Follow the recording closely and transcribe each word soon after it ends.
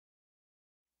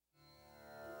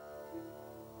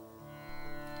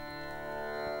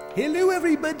Hello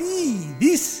everybody,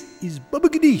 this is Baba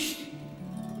Ganesh,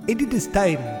 and it is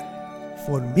time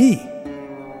for me.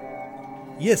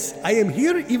 Yes, I am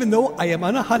here even though I am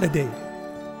on a holiday.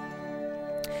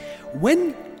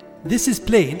 When this is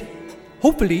played,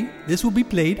 hopefully this will be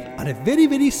played on a very,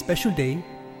 very special day.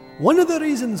 One of the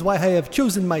reasons why I have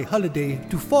chosen my holiday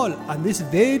to fall on this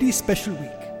very special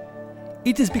week,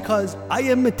 it is because I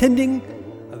am attending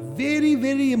a very,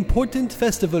 very important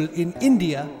festival in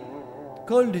India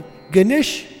called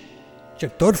Ganesh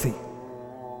Chaturthi.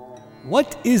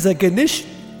 What is a Ganesh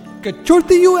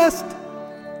Chaturthi, you asked?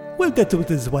 Well, that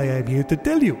is why I'm here to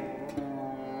tell you.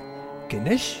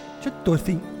 Ganesh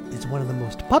Chaturthi is one of the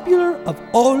most popular of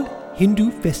all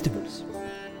Hindu festivals.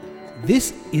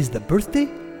 This is the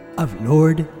birthday of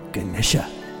Lord Ganesha.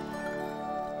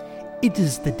 It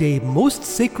is the day most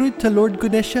sacred to Lord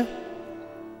Ganesha.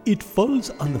 It falls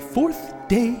on the 4th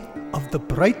day of the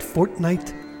bright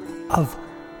fortnight of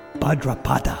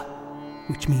Bhadrapada,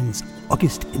 which means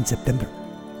August and September.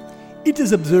 It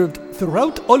is observed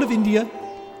throughout all of India,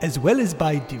 as well as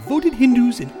by devoted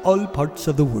Hindus in all parts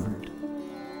of the world.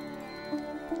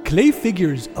 Clay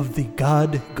figures of the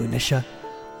god Ganesha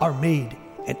are made,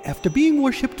 and after being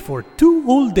worshipped for 2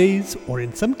 whole days, or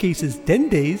in some cases 10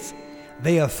 days,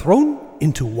 they are thrown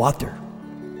into water.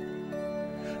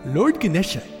 Lord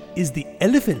Ganesha is the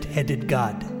elephant-headed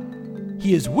god.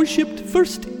 He is worshipped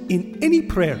first in any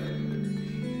prayer.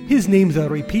 His names are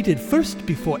repeated first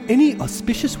before any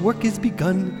auspicious work is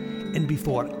begun and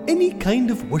before any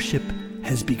kind of worship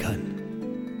has begun.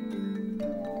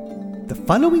 The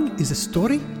following is a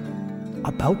story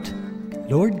about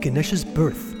Lord Ganesha's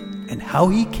birth and how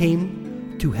he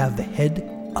came to have the head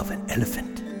of an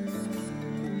elephant.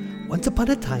 Once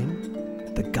upon a time,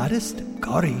 the goddess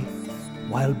Gauri,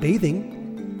 while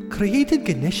bathing, created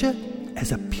Ganesha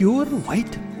as a pure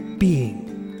white being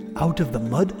out of the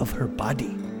mud of her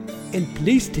body and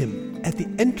placed him at the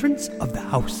entrance of the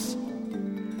house.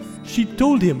 She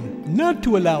told him not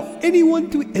to allow anyone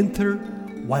to enter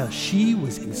while she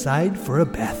was inside for a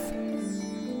bath.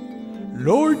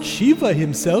 Lord Shiva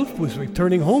himself was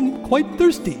returning home quite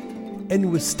thirsty and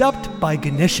was stopped by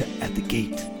Ganesha at the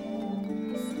gate.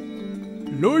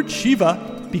 Lord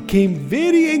Shiva became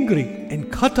very angry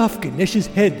and cut off Ganesha's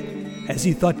head, as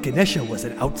he thought Ganesha was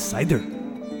an outsider.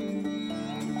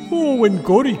 Oh, when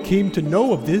Gauri came to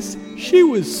know of this, she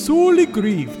was sorely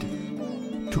grieved.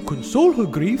 To console her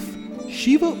grief,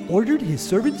 Shiva ordered his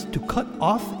servants to cut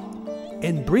off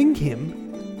and bring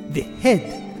him the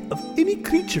head of any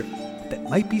creature that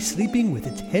might be sleeping with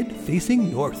its head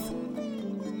facing north.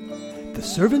 The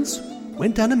servants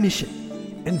went on a mission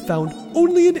and found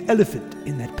only an elephant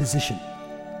in that position.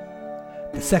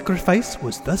 The sacrifice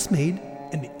was thus made,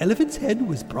 and the elephant's head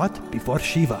was brought before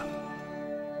Shiva.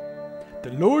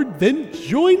 The Lord then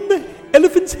joined the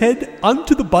elephant's head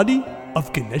onto the body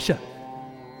of Ganesha.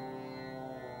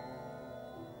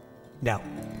 Now,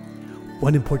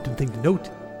 one important thing to note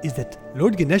is that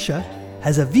Lord Ganesha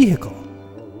has a vehicle,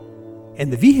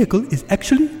 and the vehicle is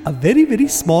actually a very, very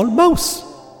small mouse.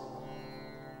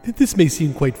 This may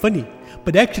seem quite funny,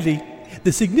 but actually,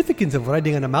 the significance of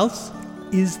riding on a mouse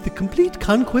is the complete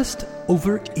conquest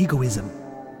over egoism.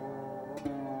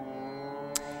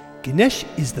 Ganesh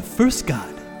is the first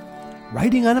god.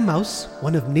 Riding on a mouse,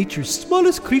 one of nature's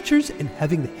smallest creatures, and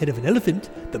having the head of an elephant,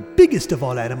 the biggest of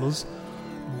all animals,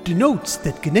 denotes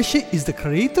that Ganesha is the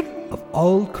creator of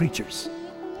all creatures.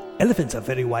 Elephants are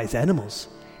very wise animals,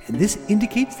 and this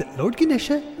indicates that Lord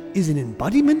Ganesha is an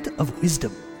embodiment of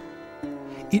wisdom.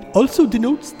 It also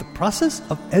denotes the process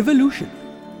of evolution.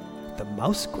 The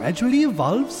mouse gradually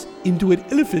evolves into an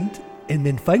elephant and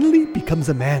then finally becomes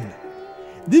a man.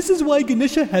 This is why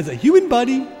Ganesha has a human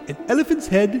body, an elephant's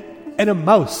head, and a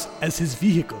mouse as his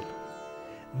vehicle.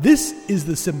 This is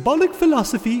the symbolic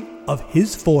philosophy of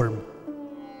his form.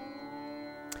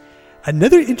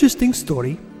 Another interesting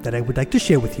story that I would like to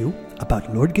share with you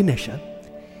about Lord Ganesha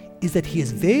is that he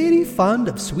is very fond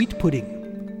of sweet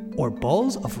pudding, or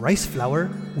balls of rice flour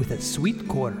with a sweet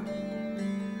core.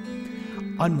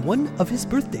 On one of his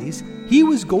birthdays, he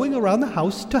was going around the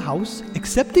house to house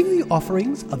accepting the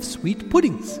offerings of sweet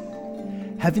puddings.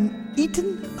 Having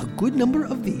eaten a good number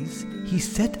of these, he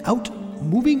set out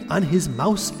moving on his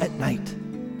mouse at night.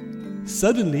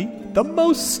 Suddenly, the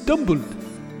mouse stumbled.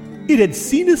 It had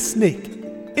seen a snake,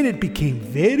 and it became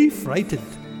very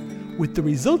frightened, with the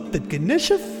result that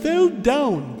Ganesha fell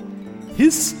down.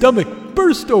 His stomach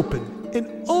burst open,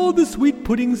 and all the sweet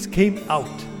puddings came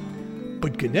out.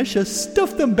 But Ganesha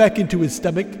stuffed them back into his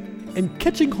stomach, and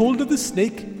catching hold of the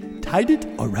snake, tied it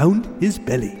around his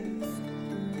belly.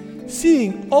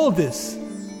 Seeing all this,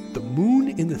 the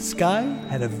moon in the sky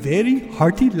had a very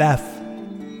hearty laugh.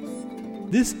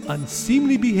 This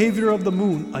unseemly behavior of the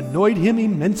moon annoyed him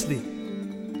immensely,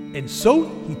 and so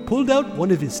he pulled out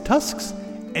one of his tusks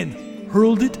and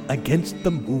hurled it against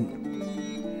the moon.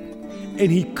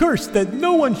 And he cursed that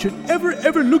no one should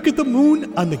ever look at the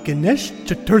moon on the Ganesh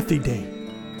Chaturthi day.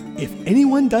 If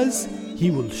anyone does,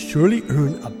 he will surely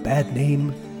earn a bad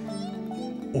name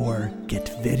or get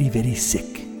very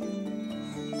sick.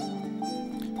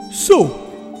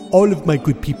 So, all of my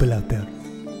good people out there,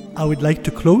 I would like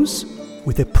to close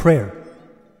with a prayer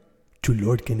to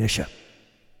Lord Ganesha.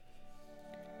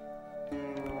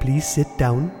 Please sit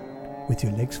down with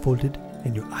your legs folded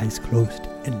and your eyes closed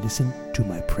and listen to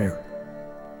my prayer.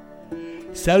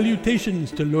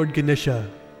 Salutations to Lord Ganesha,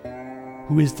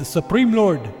 who is the Supreme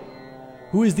Lord,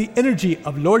 who is the energy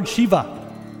of Lord Shiva,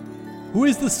 who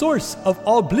is the source of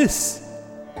all bliss,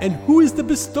 and who is the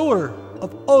bestower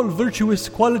of all virtuous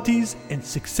qualities and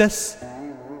success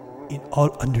in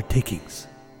all undertakings.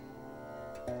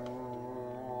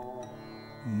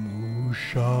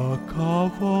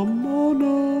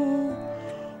 Mushakavamana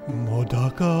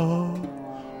Modaka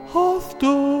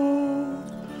Hasta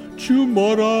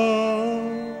Chumara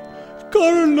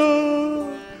Karna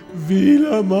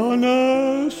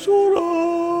Vilamana Sura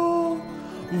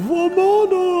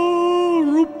Vamana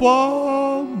Rupa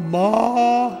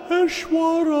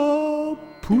Maheshwara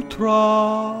Putra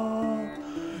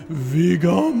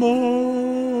Vigama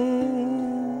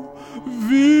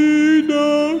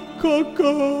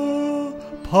Vinakaka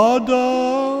Pada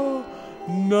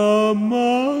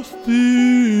Namaste.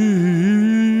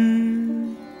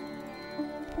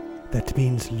 That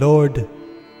means Lord,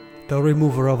 the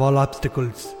remover of all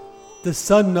obstacles, the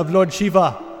son of Lord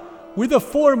Shiva, with a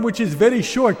form which is very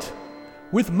short,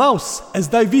 with mouse as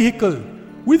thy vehicle,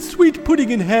 with sweet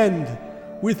pudding in hand,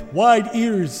 with wide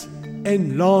ears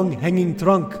and long hanging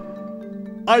trunk,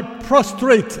 I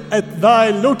prostrate at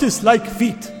thy lotus-like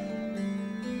feet.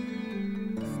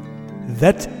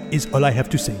 That is all I have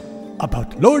to say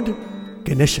about Lord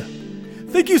Ganesha.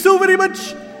 Thank you so very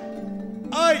much.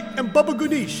 I am Baba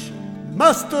Ganesh,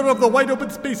 master of the wide open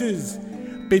spaces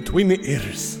between the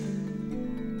ears.